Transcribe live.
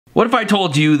What if I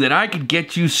told you that I could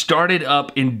get you started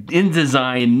up in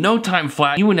InDesign in no time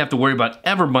flat? You wouldn't have to worry about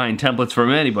ever buying templates from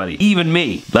anybody, even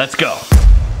me. Let's go.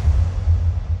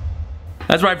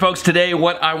 That's right, folks. Today,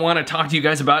 what I want to talk to you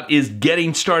guys about is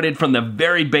getting started from the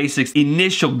very basics,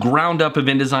 initial ground up of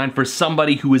InDesign for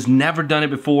somebody who has never done it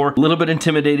before, a little bit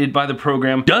intimidated by the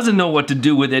program, doesn't know what to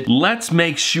do with it. Let's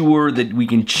make sure that we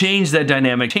can change that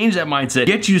dynamic, change that mindset,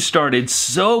 get you started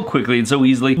so quickly and so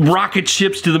easily. Rocket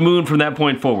ships to the moon from that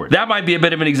point forward. That might be a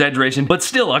bit of an exaggeration, but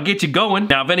still, I'll get you going.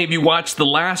 Now, if any of you watched the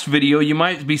last video, you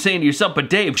might be saying to yourself, but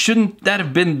Dave, shouldn't that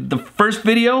have been the first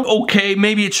video? Okay,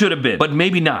 maybe it should have been, but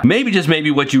maybe not. Maybe, just maybe,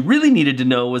 what you really needed to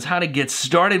know was how to get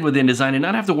started with InDesign and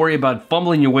not have to worry about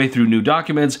fumbling your way through new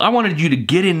documents. I wanted you to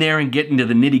get in there and get into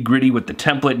the nitty-gritty with the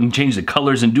template and change the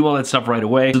colors and do all that stuff right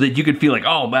away so that you could feel like,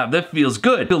 oh wow, that feels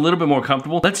good. Feel a little bit more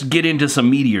comfortable. Let's get into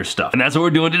some meatier stuff. And that's what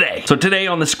we're doing today. So today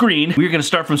on the screen, we're gonna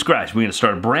start from scratch. We're gonna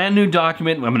start a brand new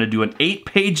document. I'm gonna do an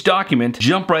 8-page document,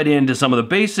 jump right into some of the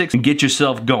basics and get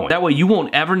yourself going. That way you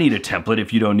won't ever need a template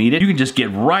if you don't need it. You can just get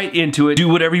right into it, do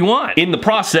whatever you want. In the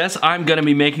process, I'm gonna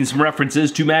be making some references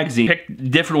to magazines.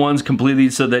 Pick different ones completely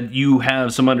so that you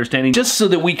have some understanding, just so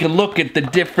that we can look at the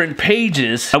different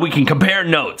pages and we can compare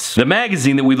notes. The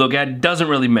magazine that we look at doesn't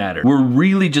really matter. We're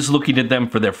really just looking at them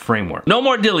for their framework. No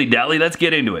more dilly-dally, let's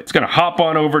get into it. It's gonna hop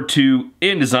on over to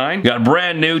InDesign. Got a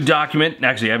brand new document.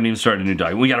 Actually, I haven't even started a new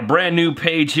document. We got a brand new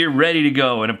page here ready to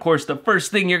go. And of course, the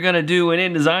first thing you're gonna do in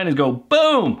InDesign is go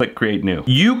boom, click create new.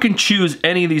 You can choose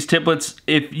any of these templates.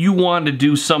 If you want to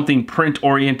do something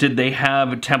print-oriented, they have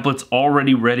templates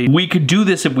already ready. We could do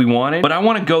this if we wanted, but I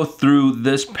want to go through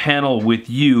this panel with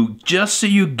you just so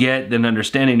you get an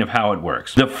understanding of how it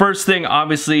works. The first thing,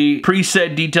 obviously,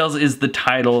 preset details is the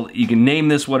title. You can name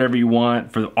this whatever you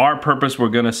want. For our purpose, we're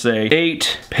gonna say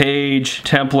 8-page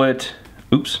template.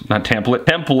 Oops, not template.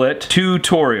 Template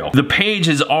tutorial. The page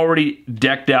is already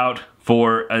decked out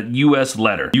for a US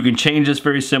letter. You can change this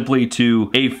very simply to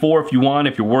A4 if you want.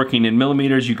 If you're working in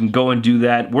millimeters, you can go and do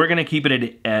that. We're gonna keep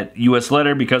it at US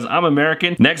letter because I'm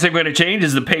American. Next thing we're gonna change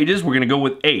is the pages. We're gonna go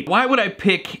with 8. Why would I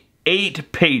pick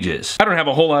 8 pages? I don't have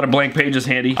a whole lot of blank pages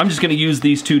handy. I'm just gonna use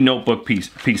these 2 notebook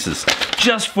pieces.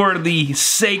 Just for the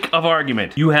sake of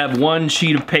argument. You have 1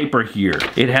 sheet of paper here.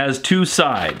 It has 2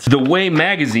 sides. The way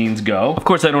magazines go, of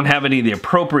course I don't have any of the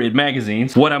appropriate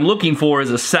magazines. What I'm looking for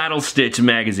is a saddle stitch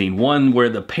magazine, one where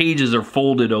the pages are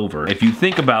folded over. If you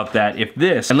think about that, if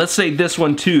this, and let's say this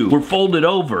one too, were folded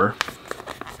over,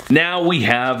 now we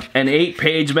have an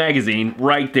 8-page magazine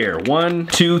right there. 1,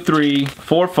 2, 3,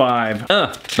 4, 5.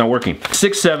 It's not working.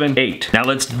 6, 7, 8. Now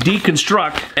let's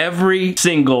deconstruct every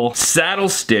single saddle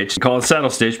stitch. Call it saddle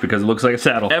stitch because it looks like a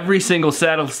saddle. Every single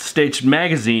saddle stitch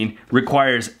magazine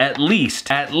requires at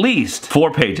least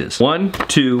 4 pages. 1,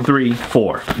 2, 3,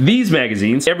 4. These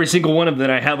magazines, every single one of them that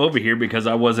I have over here because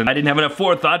I didn't have enough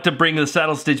forethought to bring the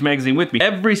saddle stitch magazine with me.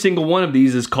 Every single one of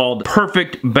these is called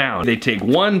perfect bound. They take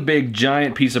one big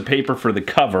giant piece of paper for the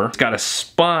cover. It's got a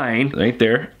spine right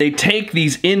there. They take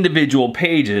these individual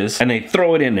pages and they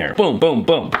throw it in there. Boom, boom,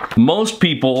 boom. Most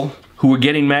people who are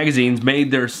getting magazines made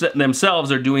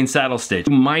themselves are doing saddle stitch.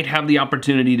 You might have the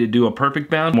opportunity to do a perfect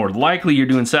bound. More likely you're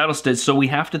doing saddle stitch, so we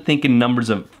have to think in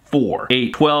numbers of 4,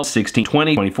 8, 12, 16,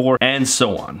 20, 24, and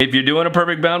so on. If you're doing a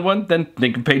perfect bound one, then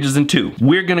think of pages in 2.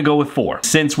 We're gonna go with 4.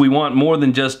 Since we want more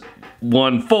than just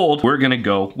 1 fold, we're gonna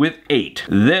go with 8.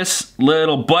 This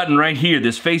little button right here,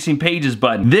 this facing pages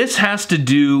button, this has to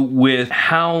do with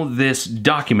how this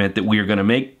document that we are gonna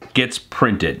make gets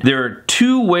printed. There are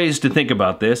 2 ways to think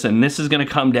about this, and this is gonna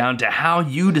come down to how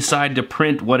you decide to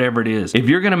print whatever it is. If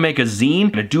you're gonna make a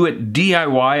zine, gonna do it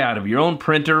DIY out of your own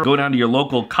printer, go down to your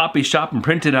local copy shop and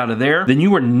print it out of there, then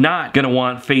you are not gonna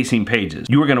want facing pages.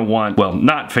 You are gonna want, well,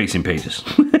 not facing pages.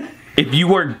 If you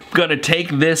were gonna take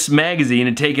this magazine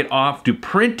and take it off to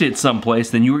print it someplace,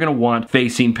 then you were gonna want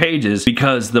facing pages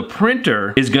because the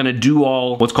printer is gonna do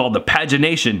all what's called the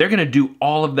pagination. They're gonna do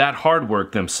all of that hard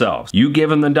work themselves. You give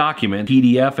them the document,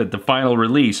 PDF at the final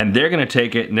release, and they're gonna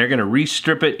take it and they're gonna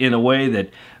restrip it in a way that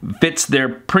fits their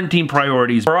printing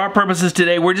priorities. For our purposes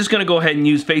today, we're just gonna go ahead and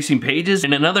use facing pages.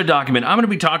 In another document, I'm gonna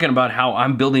be talking about how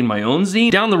I'm building my own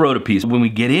zine down the road a piece. When we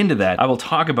get into that, I will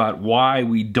talk about why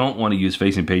we don't wanna use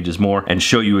facing pages more more and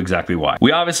show you exactly why.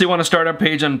 We obviously want to start our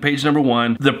page on page number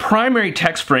 1. The primary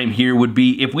text frame here would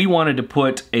be if we wanted to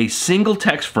put a single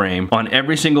text frame on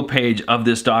every single page of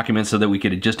this document so that we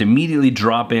could just immediately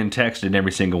drop in text in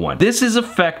every single one. This is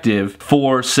effective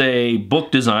for, say,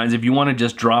 book designs. If you want to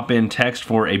just drop in text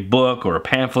for a book or a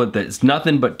pamphlet that's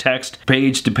nothing but text,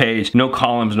 page to page, no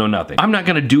columns, no nothing. I'm not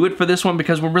going to do it for this one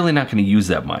because we're really not going to use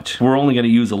that much. We're only going to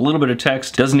use a little bit of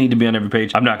text. Doesn't need to be on every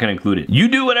page. I'm not going to include it. You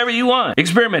do whatever you want.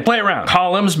 Experiment, play around.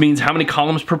 Columns means how many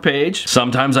columns per page.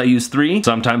 Sometimes I use 3,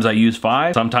 sometimes I use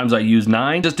 5, sometimes I use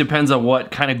 9. Just depends on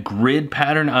what kind of grid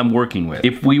pattern I'm working with.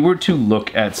 If we were to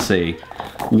look at, say,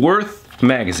 Worth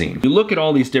magazine, you look at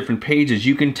all these different pages,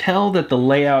 you can tell that the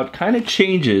layout kind of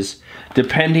changes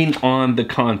depending on the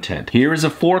content. Here is a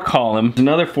 4-column,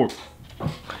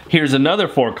 here's another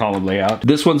 4-column layout.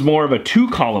 This one's more of a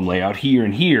 2-column layout here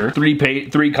and here.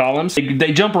 3 columns.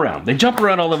 They jump around. They jump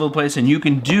around all over the place, and you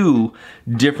can do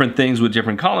different things with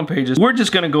different column pages. We're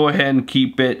just gonna go ahead and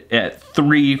keep it at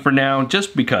 3 for now,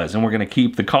 just because, and we're gonna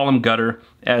keep the column gutter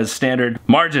as standard.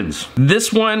 Margins.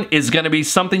 This one is going to be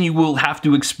something you will have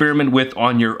to experiment with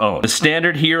on your own. The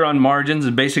standard here on margins,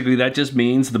 and basically that just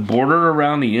means the border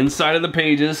around the inside of the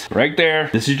pages, right there.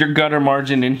 This is your gutter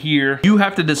margin in here. You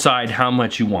have to decide how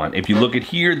much you want. If you look at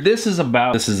here, this is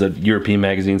a European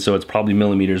magazine, so it's probably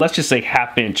millimeters. Let's just say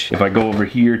 1/2 inch. If I go over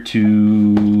here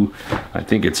to, I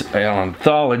think it's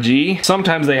Anthology,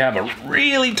 sometimes they have a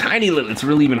really tiny little, it's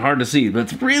really even hard to see, but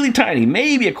it's really tiny,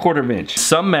 maybe a 1/4 inch.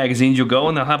 Some magazines you'll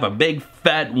go and they'll have a big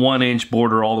fat 1-inch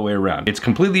border all the way around. It's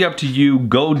completely up to you.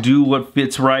 Go do what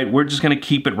fits right. We're just gonna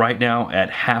keep it right now at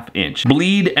 1/2 inch.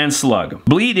 Bleed and slug.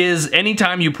 Bleed is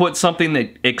anytime you put something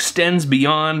that extends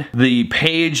beyond the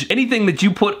page, anything that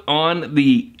you put on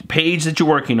the page that you're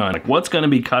working on, like what's gonna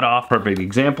be cut off. Perfect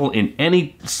example in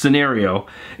any scenario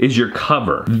is your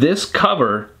cover. This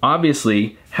cover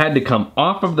obviously had to come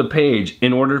off of the page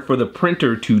in order for the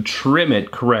printer to trim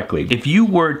it correctly. If you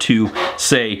were to,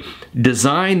 say,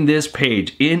 design this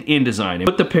page in InDesign and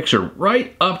put the picture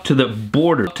right up to the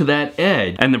border, up to that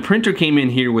edge, and the printer came in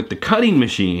here with the cutting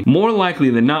machine, more likely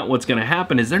than not what's gonna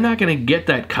happen is they're not gonna get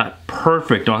that cut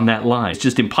perfect on that line. It's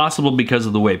just impossible because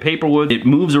of the way paper wood, it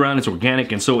moves around, it's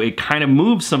organic, and so it kind of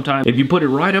moves sometimes. If you put it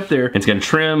right up there, it's gonna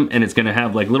trim and it's gonna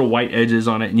have like little white edges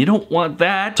on it, and you don't want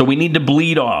that, so we need to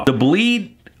bleed off. The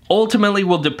bleed ultimately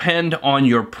will depend on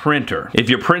your printer. If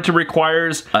your printer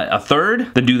requires a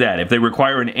 1/3, then do that. If they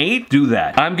require an 1/8, do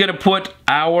that. I'm gonna put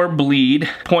our bleed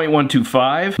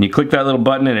 0.125, and you click that little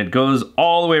button and it goes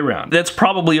all the way around. That's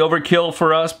probably overkill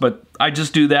for us, but I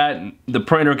just do that and the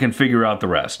printer can figure out the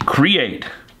rest. Create.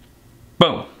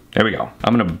 Boom. There we go.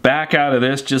 I'm gonna back out of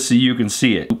this just so you can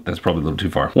see it. Oop, that's probably a little too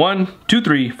far. 1, 2,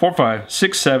 3, 4, 5,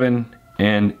 6, 7,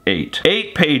 and 8.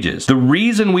 8 pages. The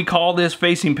reason we call this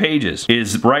facing pages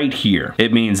is right here.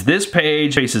 It means this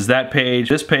page faces that page,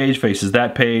 this page faces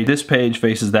that page, this page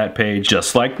faces that page,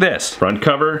 just like this. Front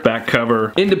cover, back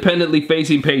cover, independently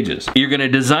facing pages. You're gonna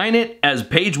design it as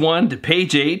page 1 to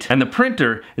page 8, and the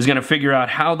printer is gonna figure out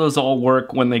how those all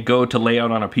work when they go to lay out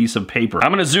on a piece of paper.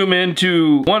 I'm gonna zoom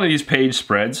into one of these page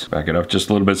spreads. Back it up just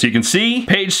a little bit so you can see.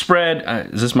 Page spread,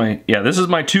 is this my, yeah, this is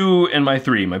my 2 and my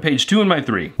 3, my page 2 and my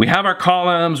 3. We have our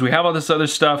columns, we have all this other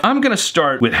stuff. I'm gonna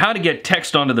start with how to get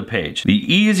text onto the page.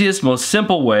 The easiest, most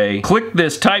simple way, click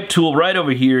this type tool right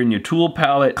over here in your tool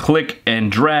palette, click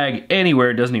and drag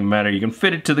anywhere, it doesn't even matter. You can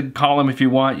fit it to the column if you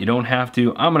want, you don't have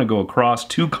to. I'm gonna go across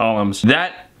 2 columns.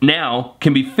 That now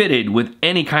can be fitted with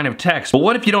any kind of text. But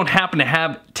what if you don't happen to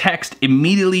have text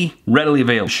immediately readily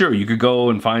available? Sure, you could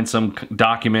go and find some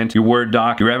document, your Word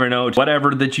doc, your Evernote,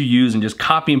 whatever that you use, and just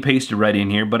copy and paste it right in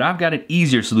here. But I've got an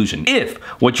easier solution. If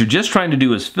what you're just trying to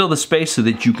do is fill the space so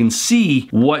that you can see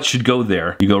what should go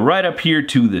there, you go right up here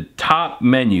to the top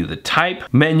menu, the type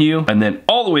menu, and then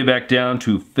all the way back down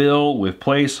to fill with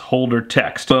placeholder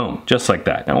text. Boom, just like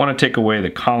that. I want to take away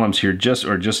the columns here, just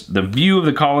the view of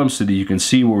the columns so that you can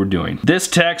see what we're doing. This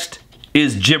text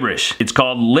is gibberish. It's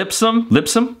called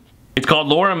Lipsum. It's called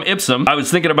Lorem Ipsum. I was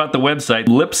thinking about the website.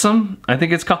 Lipsum, I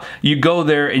think it's called. You go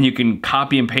there and you can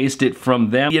copy and paste it from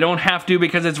them. You don't have to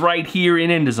because it's right here in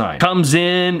InDesign. Comes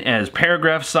in as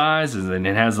paragraph sizes and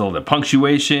it has all the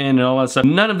punctuation and all that stuff.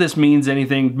 None of this means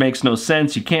anything, makes no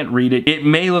sense. You can't read it. It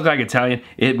may look like Italian.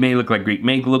 It may look like Greek. It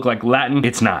may look like Latin.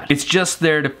 It's not. It's just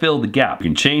there to fill the gap. You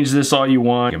can change this all you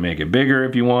want. You can make it bigger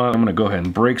if you want. I'm gonna go ahead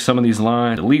and break some of these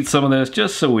lines, delete some of this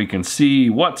just so we can see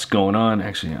what's going on.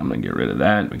 Actually, I'm gonna get rid of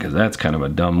that because that's kind of a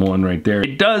dumb one right there.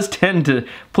 It does tend to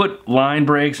put line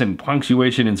breaks and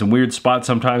punctuation in some weird spots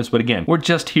sometimes, but again, we're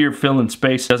just here filling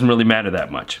space. Doesn't really matter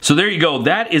that much. So there you go.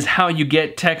 That is how you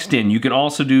get text in. You can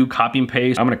also do copy and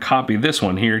paste. I'm gonna copy this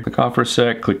one here. Click off for a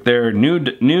sec, click there,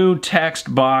 new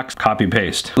text box, copy and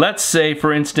paste. Let's say,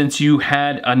 for instance, you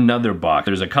had another box.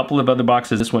 There's a couple of other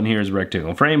boxes. This one here is a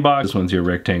rectangle frame box. This one's your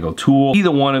rectangle tool.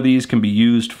 Either one of these can be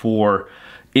used for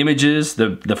images.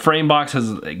 The frame box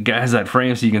has that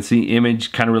frame so you can see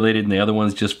image kind of related, and the other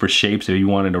one's just for shapes. If you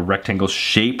wanted a rectangle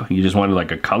shape, you just wanted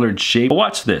like a colored shape. But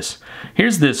watch this.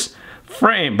 Here's this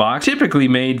frame box, typically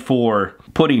made for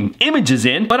putting images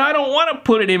in, but I don't want to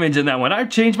put an image in that one. I've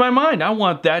changed my mind. I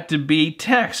want that to be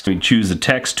text. We choose the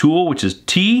text tool, which is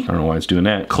T. I don't know why it's doing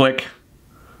that. Click.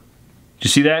 Did you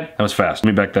see that? That was fast.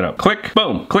 Let me back that up. Click,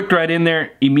 boom, clicked right in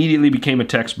there, immediately became a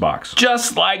text box.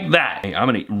 Just like that. Hey, I'm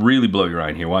gonna really blow your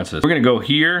mind here, watch this. We're gonna go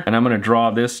here, and I'm gonna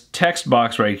draw this text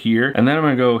box right here, and then I'm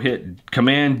gonna go hit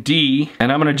Command D,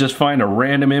 and I'm gonna just find a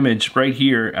random image right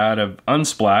here out of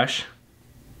Unsplash.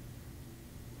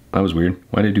 That was weird.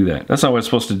 Why did I do that? That's not what it's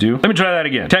supposed to do. Let me try that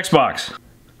again. Text box.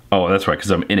 Oh, that's right,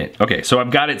 because I'm in it. Okay, so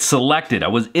I've got it selected. I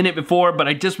was in it before, but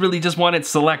I really just want it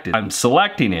selected. I'm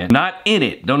selecting it, not in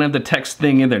it. Don't have the text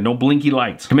thing in there, no blinky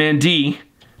lights. Command D,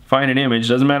 find an image,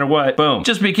 doesn't matter what, boom.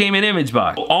 Just became an image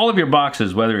box. All of your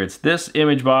boxes, whether it's this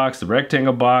image box, the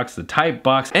rectangle box, the type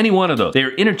box, any one of those,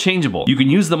 they're interchangeable. You can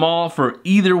use them all for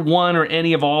either one or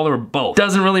any of all or both.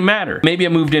 Doesn't really matter. Maybe I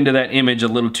moved into that image a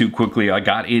little too quickly. I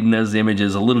got in those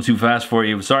images a little too fast for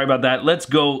you. Sorry about that. Let's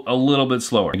go a little bit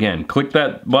slower. Again, click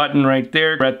that button right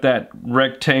there, press that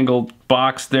rectangle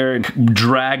box there and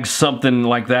drag something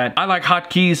like that. I like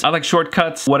hotkeys, I like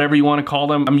shortcuts, whatever you want to call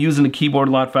them. I'm using the keyboard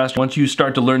a lot faster. Once you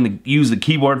start to learn to use the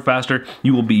keyboard faster,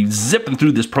 you will be zipping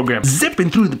through this program. Zipping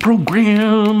through the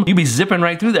program. You'll be zipping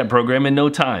right through that program in no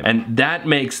time. And that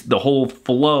makes the whole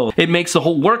flow, it makes the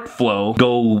whole workflow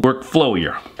go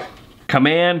workflowier.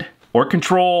 Command or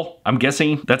Control, I'm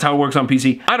guessing that's how it works on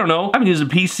PC. I don't know, I haven't used a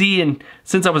PC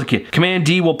since I was a kid. Command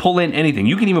D will pull in anything.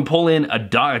 You can even pull in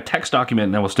a text document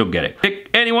and that will still get it. Pick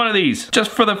any one of these,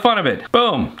 just for the fun of it.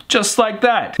 Boom, just like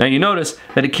that. Now you notice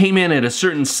that it came in at a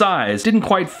certain size, didn't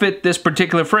quite fit this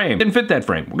particular frame. Didn't fit that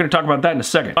frame. We're gonna talk about that in a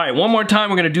second. All right, one more time,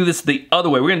 we're gonna do this the other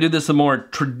way. We're gonna do this the more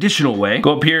traditional way.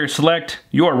 Go up here, select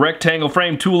your rectangle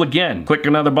frame tool again. Click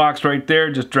another box right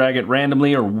there, just drag it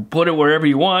randomly or put it wherever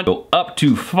you want. Go up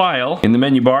to File, in the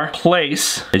menu bar,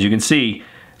 Place. As you can see,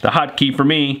 the hotkey for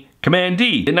me, Command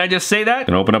D. Didn't I just say that?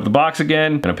 Gonna open up the box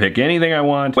again, gonna pick anything I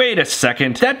want. Wait a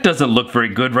second, that doesn't look very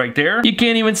good right there. You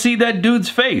can't even see that dude's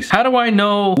face. How do I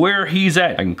know where he's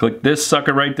at? I can click this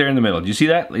sucker right there in the middle. Do you see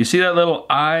that? You see that little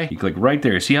eye? You click right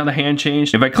there. See how the hand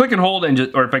changed? If I click and hold and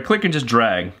just, or if I click and just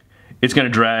drag, it's gonna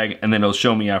drag and then it'll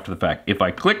show me after the fact. If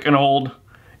I click and hold,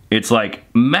 it's like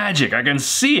magic, I can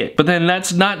see it. But then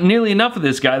that's not nearly enough of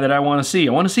this guy that I wanna see.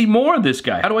 I wanna see more of this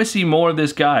guy. How do I see more of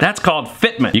this guy? That's called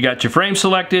fitment. You got your frame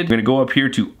selected. We're gonna go up here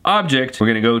to Object. We're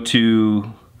gonna go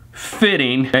to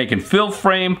Fitting. Now you can fill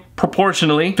frame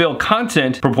proportionally, fill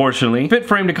content proportionally, fit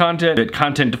frame to content, fit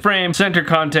content to frame, center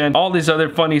content, all these other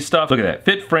funny stuff. Look at that,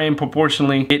 fit frame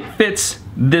proportionally. It fits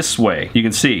this way. You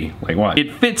can see, like what?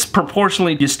 It fits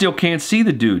proportionally, you still can't see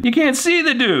the dude. You can't see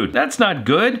the dude. That's not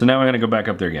good. So now we're gonna go back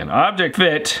up there again. Object,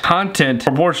 fit, content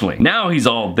proportionally. Now he's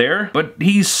all there, but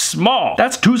he's small.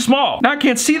 That's too small. Now I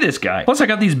can't see this guy. Plus I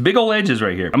got these big old edges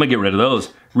right here. I'm gonna get rid of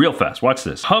those real fast. Watch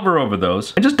this. Hover over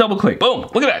those and just double click. Boom,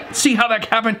 look at that. See how that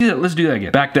happened? Let's do that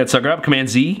again. Back that sucker up, Command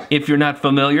Z, if you're not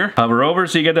familiar. Hover over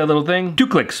so you get that little thing. 2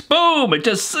 clicks, boom, it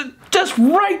just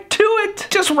right to it.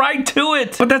 Just right to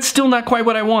it. But that's still not quite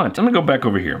what I want. I'm gonna go back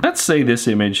over here. Let's say this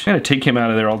image, I'm gonna take him out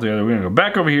of there altogether. We're gonna go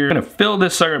back over here, I'm gonna fill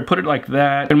this sucker, put it like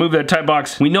that, and move that type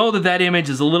box. We know that that image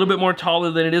is a little bit more taller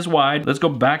than it is wide. Let's go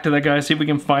back to that guy, see if we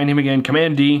can find him again.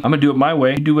 Command D, I'm gonna do it my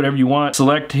way. You do whatever you want.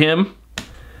 Select him.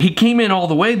 He came in all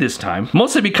the way this time,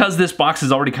 mostly because this box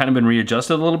has already kind of been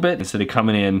readjusted a little bit instead of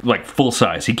coming in like full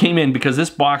size. He came in because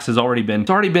this box has already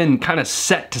been kind of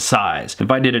set to size. If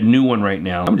I did a new one right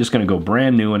now, I'm just gonna go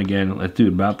brand new one again. Let's do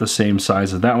about the same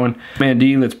size as that one. Command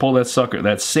D, let's pull that sucker,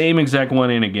 that same exact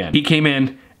one in again. He came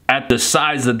in at the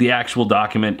size that the actual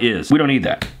document is. We don't need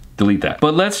that. Delete that.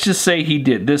 But let's just say he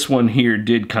did, this one here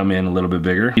did come in a little bit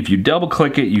bigger. If you double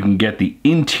click it, you can get the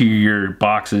interior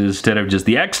boxes instead of just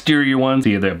the exterior ones.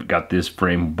 See, they've got this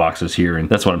frame boxes here, and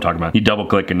that's what I'm talking about. You double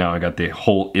click and now I got the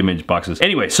whole image boxes.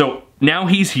 Anyway, so now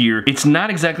he's here. It's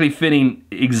not exactly fitting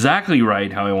exactly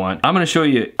right how I want. I'm gonna show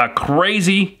you a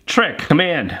crazy trick.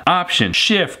 Command, Option,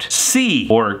 Shift, C,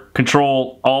 or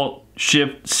Control, Alt,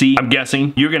 Shift, C. I'm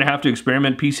guessing you're gonna have to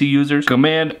experiment, PC users.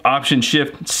 Command, Option,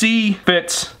 Shift, C,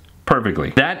 fits perfectly.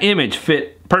 That image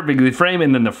fit perfectly the frame,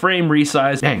 and then the frame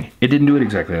resized. Dang, it didn't do it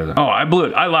exactly like that. Oh, I blew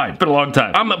it. I lied. It's been a long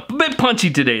time. I'm a bit punchy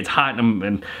today. It's hot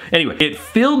and anyway, it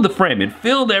filled the frame. It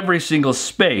filled every single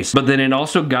space, but then it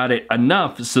also got it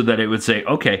enough so that it would say,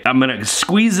 okay, I'm gonna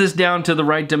squeeze this down to the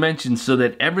right dimension so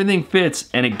that everything fits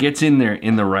and it gets in there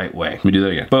in the right way. Let me do that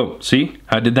again. Boom. See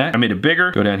how I did that? I made it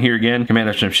bigger. Go down here again.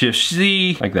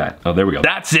 Command-Shift-C, like that. Oh, there we go.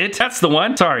 That's it. That's the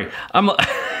one. Sorry. I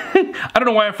don't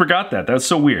know why I forgot that. That's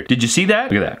so weird. Did you see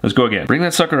that? Look at that. Let's go again. Bring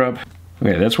that sucker up.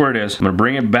 Okay, that's where it is. I'm gonna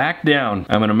bring it back down.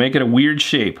 I'm gonna make it a weird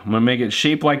shape. I'm gonna make it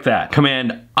shaped like that.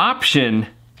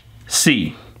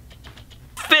 Command-Option-C.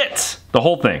 Fits the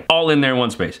whole thing, all in there in one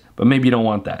space. But maybe you don't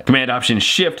want that.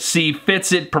 Command-Option-Shift-C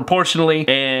fits it proportionally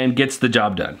and gets the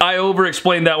job done. I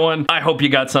over-explained that one. I hope you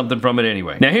got something from it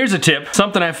anyway. Now here's a tip,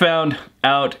 something I found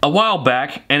out a while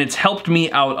back, and it's helped me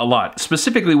out a lot.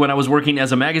 Specifically when I was working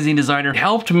as a magazine designer, it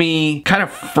helped me kind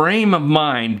of frame of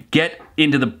mind get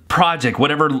into the project,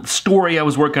 whatever story I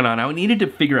was working on. I needed to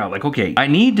figure out, like, okay, I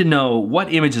need to know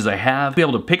what images I have, be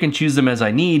able to pick and choose them as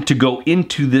I need to go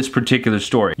into this particular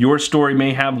story. Your story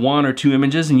may have 1 or 2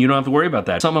 images and you don't have to worry about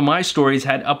that. Some of my stories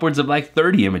had upwards of like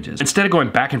 30 images. Instead of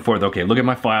going back and forth, okay, look at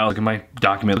my files, look at my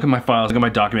document, look at my files, look at my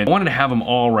document, I wanted to have them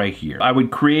all right here. I would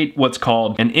create what's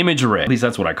called an image array. At least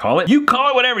that's what I call it. You call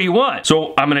it whatever you want.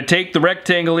 So I'm gonna take the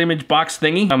rectangle image box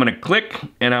thingy, I'm gonna click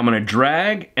and I'm gonna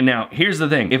drag, and now here's the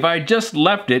thing. If I just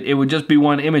left it, it would just be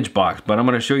one image box, but I'm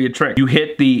gonna show you a trick. You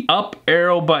hit the up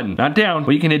arrow button, not down.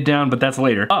 Well, you can hit down, but that's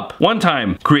later. Up, 1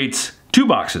 time creates 2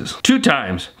 boxes. 2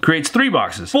 times creates 3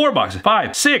 boxes, 4 boxes,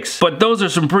 5, 6. But those are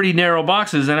some pretty narrow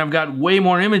boxes, and I've got way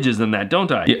more images than that,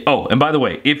 don't I? Yeah. Oh, and by the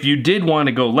way, if you did want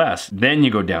to go less, then you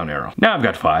go down arrow. Now I've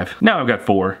got 5. Now I've got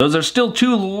 4. Those are still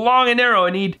too long and narrow.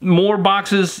 I need more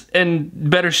boxes and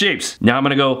better shapes. Now I'm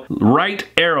gonna go right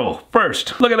arrow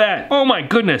first. Look at that. Oh my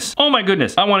goodness. Oh my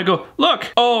goodness. I want to go, look.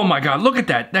 Oh my God, look at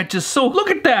that. That just so, look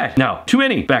at that. Now, too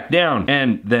many. Back down,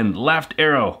 and then left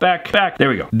arrow. Back, back. There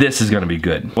we go. This is gonna be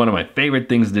good. One of my favorite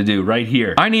things to do right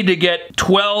here. I need to get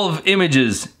 12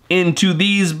 images into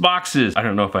these boxes. I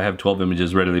don't know if I have 12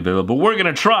 images readily available, but we're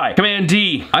gonna try. Command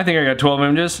D. I think I got 12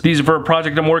 images. These are for a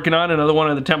project I'm working on, another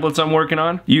one of the templates I'm working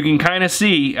on. You can kind of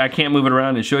see, I can't move it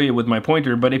around and show you with my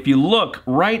pointer, but if you look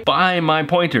right by my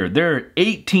pointer, there are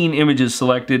 18 images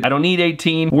selected. I don't need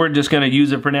 18. We're just gonna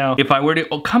use it for now. If I were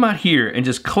to come out here and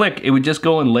just click, it would just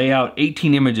go and lay out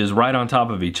 18 images right on top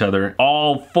of each other,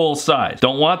 all full size.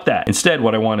 Don't want that. Instead,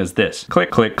 what I want is this. Click,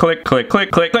 click, click, click,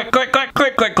 click, click, click, click, click,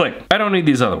 click, click, click. I don't need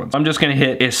these other ones. I'm just gonna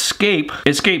hit escape,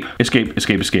 escape, escape,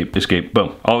 escape, escape, escape,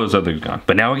 boom. All those others gone.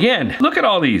 But now again, look at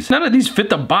all these. None of these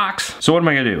fit the box. So what am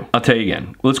I gonna do? I'll tell you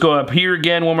again. Let's go up here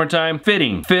again one more time.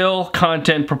 Fitting, fill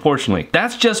content proportionally.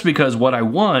 That's just because what I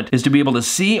want is to be able to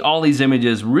see all these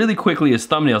images really quickly as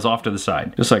thumbnails off to the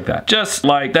side. Just like that. Just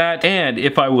like that. And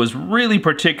if I was really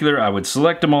particular, I would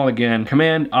select them all again.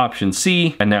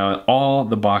 Command-Option-C, and now all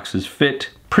the boxes fit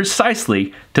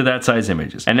precisely to that size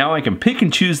images. And now I can pick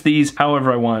and choose these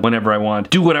however I want, whenever I want,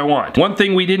 do what I want. One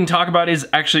thing we didn't talk about is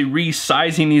actually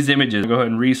resizing these images. Go ahead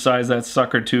and resize that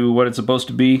sucker to what it's supposed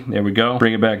to be. There we go.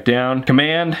 Bring it back down.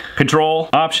 Command, Control,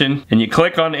 Option, and you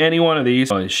click on any one of these.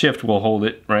 Shift will hold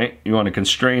it, right? You want to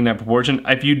constrain that proportion.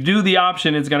 If you do the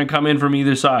option, it's gonna come in from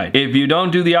either side. If you don't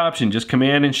do the option, just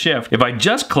Command and Shift. If I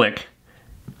just click,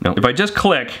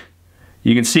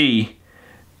 you can see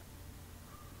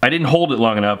I didn't hold it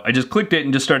long enough. I just clicked it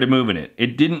and just started moving it.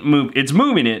 It didn't move. It's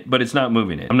moving it, but it's not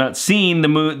moving it. I'm not seeing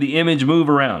the image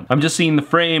move around. I'm just seeing the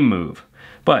frame move.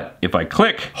 But if I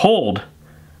click, hold,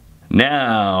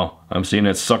 now I'm seeing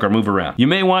that sucker move around. You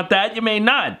may want that, you may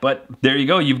not, but there you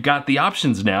go. You've got the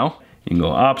options now. You can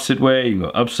go opposite way, you can go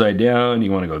upside down,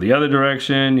 you want to go the other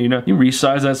direction, you know, you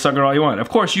resize that sucker all you want. Of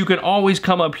course, you can always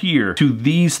come up here to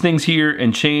these things here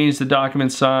and change the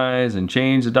document size and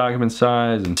change the document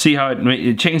size and see how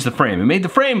it changed the frame. It made the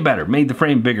frame better, made the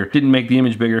frame bigger, didn't make the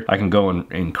image bigger. I can go and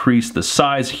increase the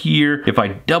size here. If I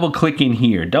double click in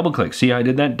here, double click, see how I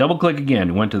did that? Double click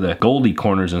again, went to the goldy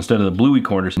corners instead of the bluey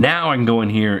corners. Now I can go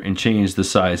in here and change the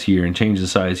size here and change the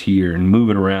size here and move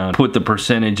it around, put the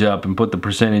percentage up and put the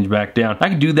percentage back down. I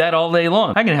can do that all day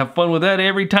long. I can have fun with that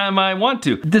every time I want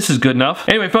to. This is good enough.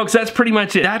 Anyway, folks, that's pretty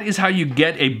much it. That is how you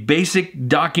get a basic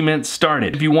document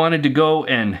started. If you wanted to go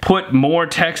and put more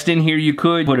text in here, you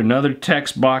could. Put another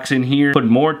text box in here, put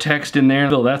more text in there,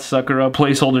 fill that sucker up,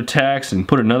 placeholder text, and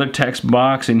put another text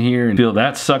box in here and fill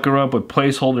that sucker up with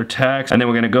placeholder text. And then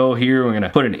we're gonna go here, we're gonna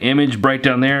put an image right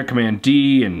down there, Command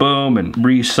D, and boom, and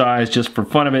resize just for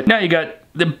fun of it. Now you got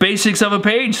the basics of a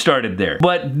page started there.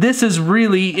 But this is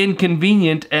really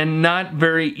inconvenient and not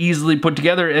very easily put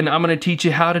together, and I'm gonna teach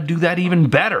you how to do that even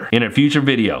better in a future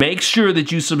video. Make sure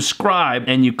that you subscribe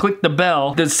and you click the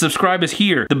bell. The subscribe is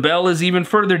here. The bell is even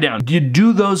further down. You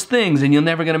do those things and you're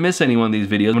never gonna miss any one of these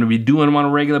videos. I'm gonna be doing them on a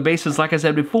regular basis, like I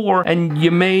said before, and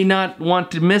you may not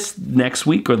want to miss next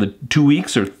week or the 2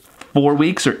 weeks or 4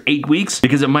 weeks or 8 weeks,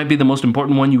 because it might be the most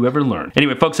important one you ever learn.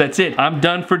 Anyway, folks, that's it. I'm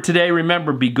done for today.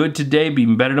 Remember, be good today, be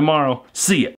even better tomorrow. See ya.